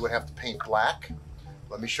generally would have to paint black.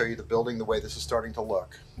 Let me show you the building the way this is starting to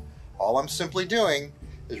look. All I'm simply doing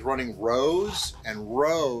is running rows and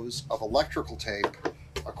rows of electrical tape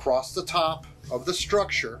across the top of the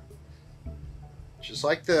structure, just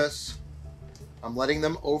like this. I'm letting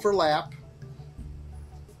them overlap,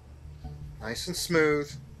 nice and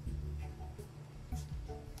smooth.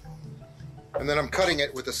 And then I'm cutting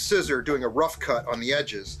it with a scissor, doing a rough cut on the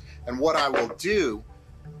edges. And what I will do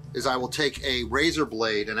is I will take a razor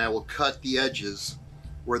blade and I will cut the edges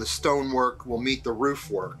where the stonework will meet the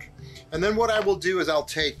roof work. And then what I will do is I'll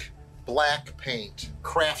take black paint,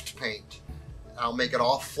 craft paint. I'll make it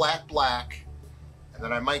all flat black. And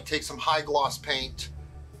then I might take some high gloss paint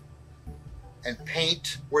and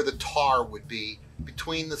paint where the tar would be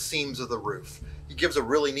between the seams of the roof. It gives a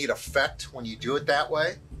really neat effect when you do it that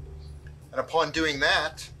way. And upon doing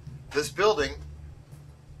that, this building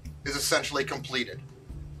is essentially completed.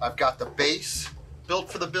 I've got the base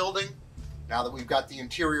built for the building. Now that we've got the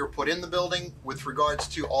interior put in the building, with regards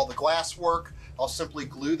to all the glass work, I'll simply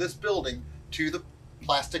glue this building to the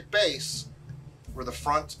plastic base where the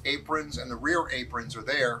front aprons and the rear aprons are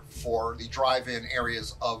there for the drive-in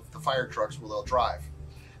areas of the fire trucks where they'll drive.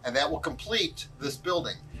 And that will complete this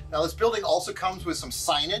building. Now this building also comes with some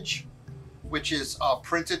signage, which is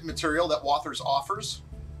printed material that Walthers offers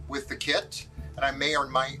with the kit. And I may or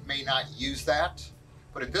may not use that.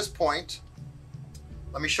 But at this point,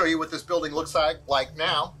 let me show you what this building looks like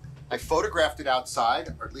now. I photographed it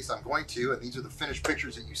outside, or at least I'm going to, and these are the finished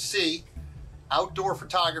pictures that you see. Outdoor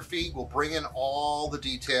photography will bring in all the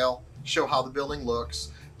detail, show how the building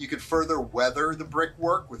looks. You could further weather the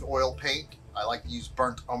brickwork with oil paint. I like to use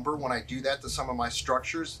burnt umber when I do that to some of my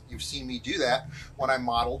structures. You've seen me do that when I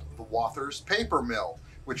modeled the Walthers paper mill,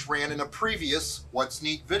 which ran in a previous What's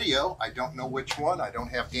Neat video. I don't know which one, I don't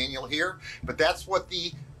have Daniel here, but that's what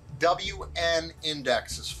the WN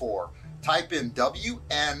index is for. Type in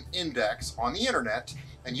WN index on the internet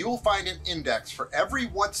and you will find an index for every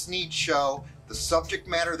What's Neat show, the subject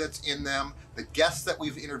matter that's in them, the guests that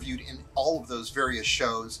we've interviewed in all of those various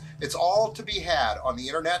shows. It's all to be had on the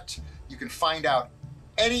internet. You can find out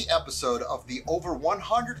any episode of the over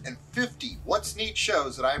 150 What's Neat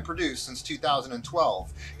shows that I have produced since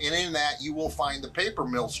 2012. And in that you will find the paper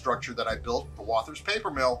mill structure that I built, the Walthers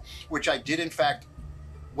paper mill, which I did in fact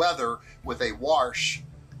weather with a wash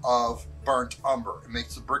of burnt umber. It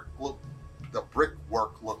makes the brickwork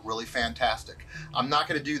look really fantastic. I'm not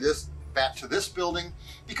going to do that to this building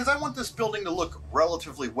because I want this building to look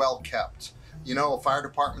relatively well kept. You know, a fire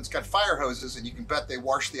department's got fire hoses and you can bet they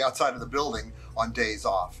wash the outside of the building on days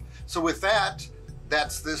off. So with that,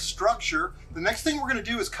 that's this structure. The next thing we're going to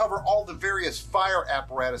do is cover all the various fire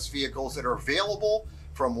apparatus vehicles that are available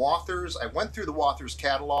from Walthers. I went through the Walthers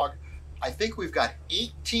catalog. I think we've got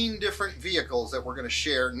 18 different vehicles that we're going to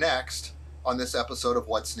share next on this episode of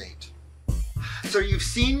What's Neat. So you've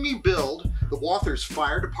seen me build the Walthers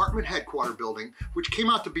Fire Department Headquarter building, which came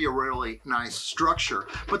out to be a really nice structure.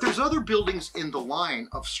 But there's other buildings in the line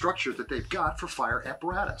of structure that they've got for fire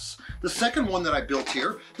apparatus. The second one that I built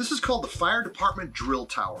here, this is called the Fire Department Drill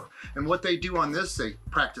Tower. And what they do on this, they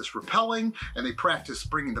practice rappelling and they practice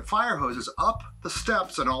bringing the fire hoses up the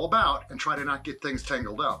steps and all about and try to not get things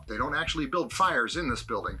tangled up. They don't actually build fires in this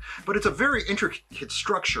building, but it's a very intricate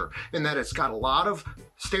structure in that it's got a lot of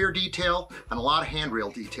stair detail and a lot of handrail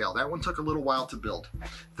detail. That one took a little while to build.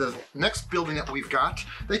 The next building that we've got,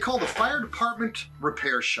 they call the Fire Department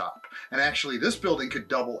Repair Shop. And actually this building could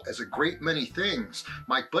double as a great many things.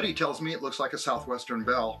 My buddy tells me it looks like a Southwestern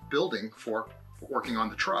Bell building for working on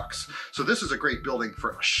the trucks. So this is a great building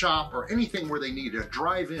for a shop or anything where they need a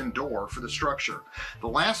drive-in door for the structure. The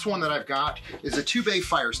last one that I've got is a 2-bay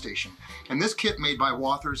fire station. And this kit made by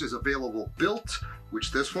Walthers is available built,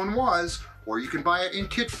 which this one was, or you can buy it in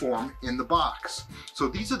kit form in the box. So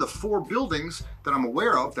these are the 4 buildings that I'm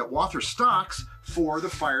aware of that Walthers stocks for the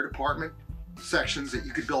fire department sections that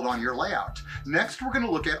you could build on your layout. Next, we're going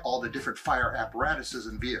to look at all the different fire apparatuses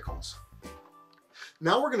and vehicles.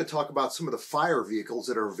 Now we're going to talk about some of the fire vehicles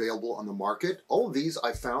that are available on the market. All of these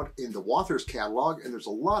I found in the Walthers catalog, and there's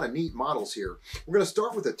a lot of neat models here. We're going to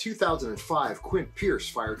start with a 2005 Quint Pierce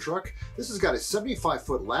fire truck. This has got a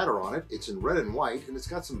 75-foot ladder on it. It's in red and white, and it's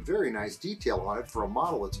got some very nice detail on it for a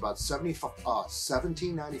model. It's about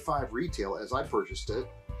 $17.95 retail as I purchased it.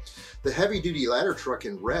 The heavy-duty ladder truck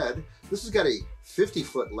in red. This has got a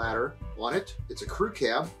 50-foot ladder on it. It's a crew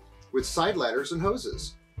cab with side ladders and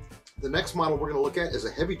hoses. The next model we're going to look at is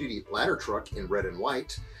a heavy-duty ladder truck in red and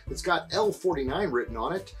white. It's got L49 written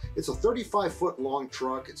on it. It's a 35-foot long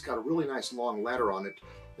truck. It's got a really nice long ladder on it.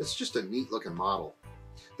 It's just a neat looking model.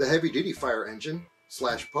 The heavy-duty fire engine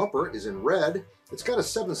 / pumper is in red. It's got a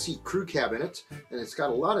 7-seat crew cab in it, and it's got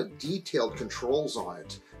a lot of detailed controls on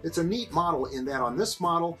it. It's a neat model in that on this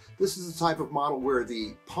model, this is the type of model where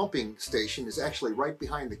the pumping station is actually right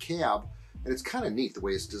behind the cab, and it's kind of neat the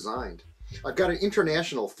way it's designed. I've got an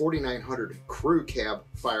International 4900 crew cab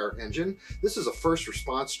fire engine. This is a first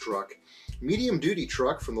response truck, medium duty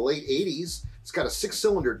truck from the late 80s. It's got a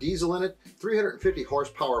 6-cylinder diesel in it, 350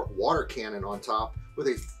 horsepower water cannon on top with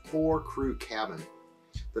a 4-crew cabin.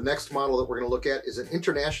 The next model that we're going to look at is an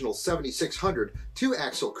International 7600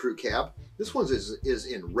 2-axle crew cab. This one is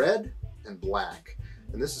in red and black,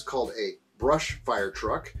 and this is called a brush fire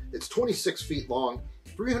truck. It's 26 feet long,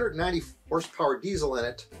 390 horsepower diesel in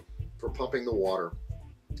it for pumping the water.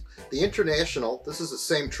 The International, this is the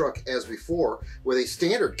same truck as before with a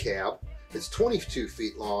standard cab. It's 22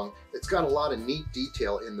 feet long. It's got a lot of neat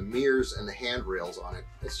detail in the mirrors and the handrails on it.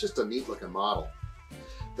 It's just a neat looking model.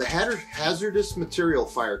 The hazardous material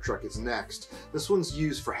fire truck is next. This one's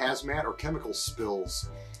used for hazmat or chemical spills.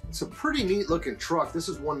 It's a pretty neat looking truck. This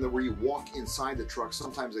is one where you walk inside the truck.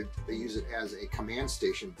 Sometimes they use it as a command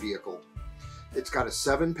station vehicle. It's got a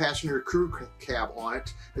 7-passenger crew cab on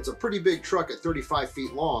it. It's a pretty big truck at 35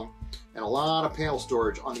 feet long and a lot of panel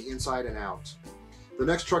storage on the inside and out. The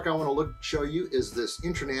next truck I want to show you is this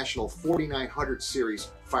International 4900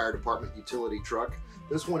 series fire department utility truck.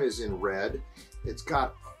 This one is in red. It's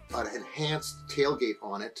got an enhanced tailgate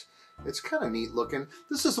on it. It's kind of neat looking.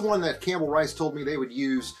 This is the one that Campbell Rice told me they would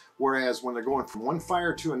use, whereas when they're going from one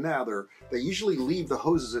fire to another, they usually leave the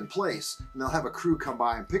hoses in place, and they'll have a crew come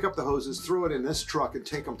by and pick up the hoses, throw it in this truck, and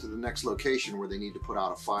take them to the next location where they need to put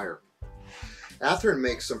out a fire. Athearn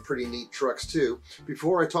makes some pretty neat trucks too.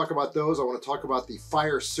 Before I talk about those, I want to talk about the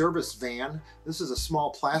fire service van. This is a small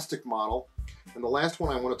plastic model. And the last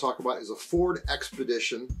one I want to talk about is a Ford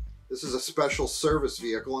Expedition. This is a special service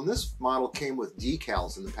vehicle, and this model came with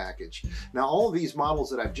decals in the package. Now, all of these models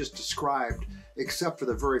that I've just described, except for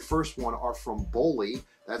the very first one, are from Boley.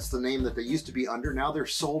 That's the name that they used to be under. Now they're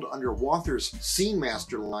sold under Walthers Scene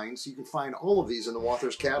Master line, so you can find all of these in the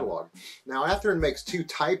Walthers catalog. Now, Athearn makes 2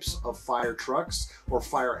 types of fire trucks, or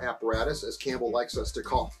fire apparatus, as Campbell likes us to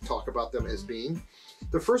talk about them as being.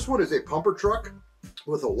 The first one is a pumper truck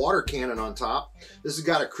with a water cannon on top. This has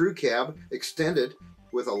got a crew cab extended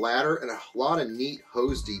with a ladder and a lot of neat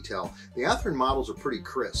hose detail. The Athearn models are pretty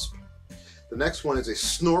crisp. The next one is a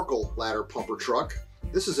snorkel ladder pumper truck.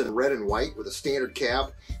 This is in red and white with a standard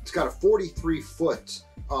cab. It's got a 43-foot,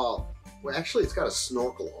 well actually it's got a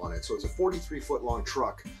snorkel on it, so it's a 43-foot long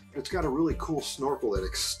truck. But it's got a really cool snorkel that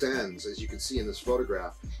extends, as you can see in this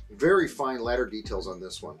photograph. Very fine ladder details on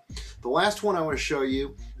this one. The last one I want to show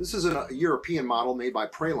you, this is a European model made by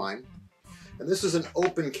Praline. And this is an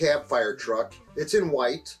open cab fire truck. It's in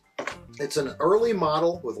white. It's an early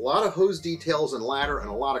model with a lot of hose details and ladder and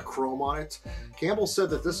a lot of chrome on it. Campbell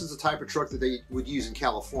said that this is the type of truck that they would use in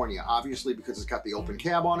California, obviously because it's got the open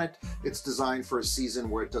cab on it. It's designed for a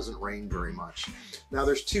season where it doesn't rain very much. Now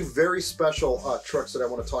there's 2 very special trucks that I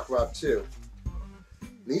want to talk about too.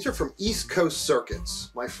 These are from East Coast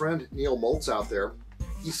Circuits. My friend Neil Moltz out there,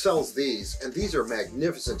 he sells these, and these are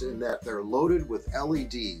magnificent in that they're loaded with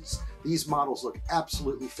LEDs. These models look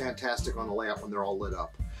absolutely fantastic on the layout when they're all lit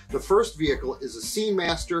up. The first vehicle is a Scene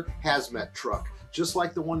Master hazmat truck, just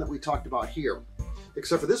like the one that we talked about here.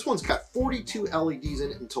 Except for this one's got 42 LEDs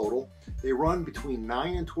in it in total. They run between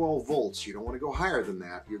 9 and 12 volts. You don't want to go higher than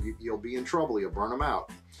that. You'll be in trouble. You'll burn them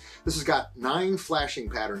out. This has got 9 flashing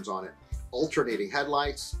patterns on it, alternating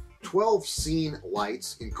headlights, 12 scene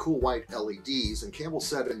lights in cool white LEDs, and Campbell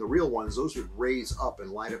said in the real ones, those would raise up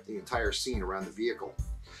and light up the entire scene around the vehicle.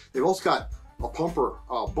 They've also got a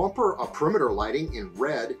bumper perimeter lighting in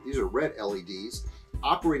red. These are red LEDs.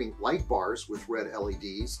 Operating light bars with red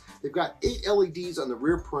LEDs. They've got 8 LEDs on the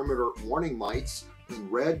rear perimeter warning lights in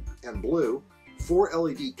red and blue, 4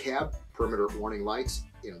 LED cab perimeter warning lights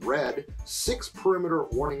in red, 6 perimeter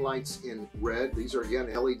warning lights in red, these are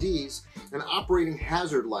again LEDs, and operating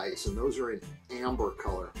hazard lights, and those are in amber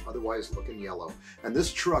color, otherwise looking yellow. And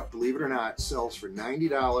this truck, believe it or not, sells for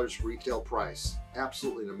 $90 retail price.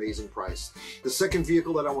 Absolutely an amazing price. The second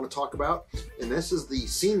vehicle that I want to talk about, and this is the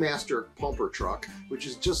Scene Master pumper truck, which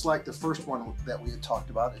is just like the first one that we had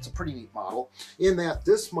talked about. It's a pretty neat model in that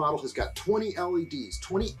this model has got 20 LEDs,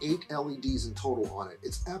 28 LEDs in total on it.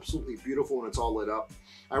 It's absolutely beautiful when it's all lit up.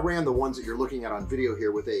 I ran the ones that you're looking at on video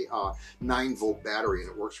here with a 9-volt battery, and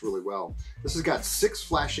it works really well. This has got 6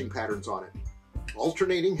 flashing patterns on it.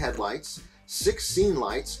 alternating headlights, 6 scene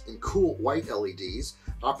lights in cool white LEDs,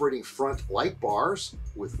 operating front light bars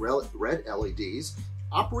with red LEDs,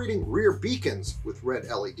 operating rear beacons with red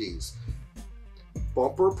LEDs,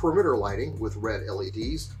 bumper perimeter lighting with red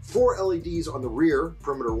LEDs, 4 LEDs on the rear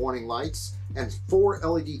perimeter warning lights, and 4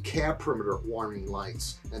 LED cab perimeter warning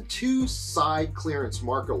lights, and 2 side clearance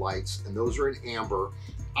marker lights, and those are in amber.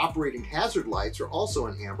 Operating hazard lights are also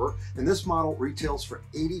in amber, and this model retails for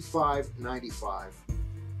 $85.95.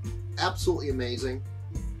 Absolutely amazing.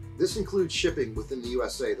 This includes shipping within the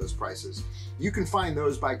USA, those prices. You can find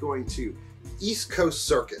those by going to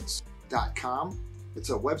eastcoastcircuits.com. It's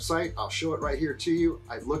a website. I'll show it right here to you.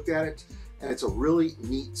 I've looked at it, and it's a really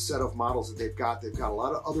neat set of models that they've got. They've got a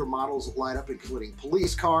lot of other models lined up, including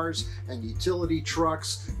police cars and utility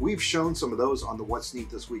trucks. We've shown some of those on the What's Neat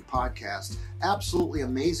This Week podcast. Absolutely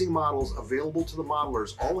amazing models available to the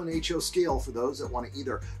modelers, all in HO scale for those that want to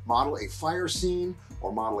either model a fire scene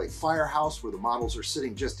or model a firehouse where the models are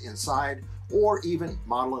sitting just inside, or even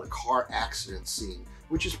model a car accident scene,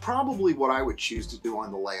 which is probably what I would choose to do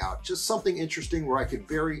on the layout. Just something interesting where I could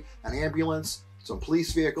vary an ambulance, some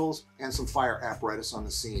police vehicles, and some fire apparatus on the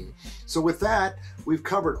scene. So with that, we've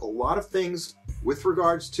covered a lot of things with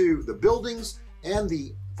regards to the buildings and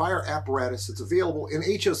the fire apparatus that's available in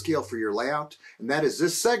HO scale for your layout, and that is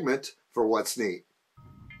this segment for What's Neat.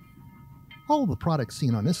 All of the products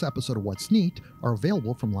seen on this episode of What's Neat are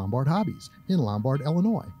available from Lombard Hobbies in Lombard,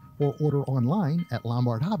 Illinois, or order online at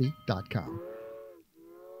lombardhobby.com.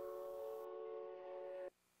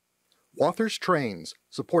 Walthers Trains,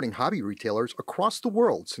 supporting hobby retailers across the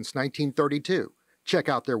world since 1932. Check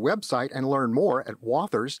out their website and learn more at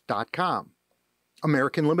walthers.com.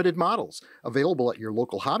 American Limited Models, available at your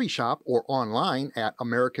local hobby shop or online at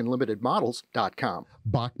americanlimitedmodels.com.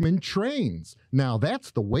 Bachmann Trains, now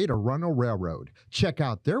that's the way to run a railroad. Check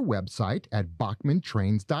out their website at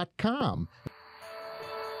bachmanntrains.com.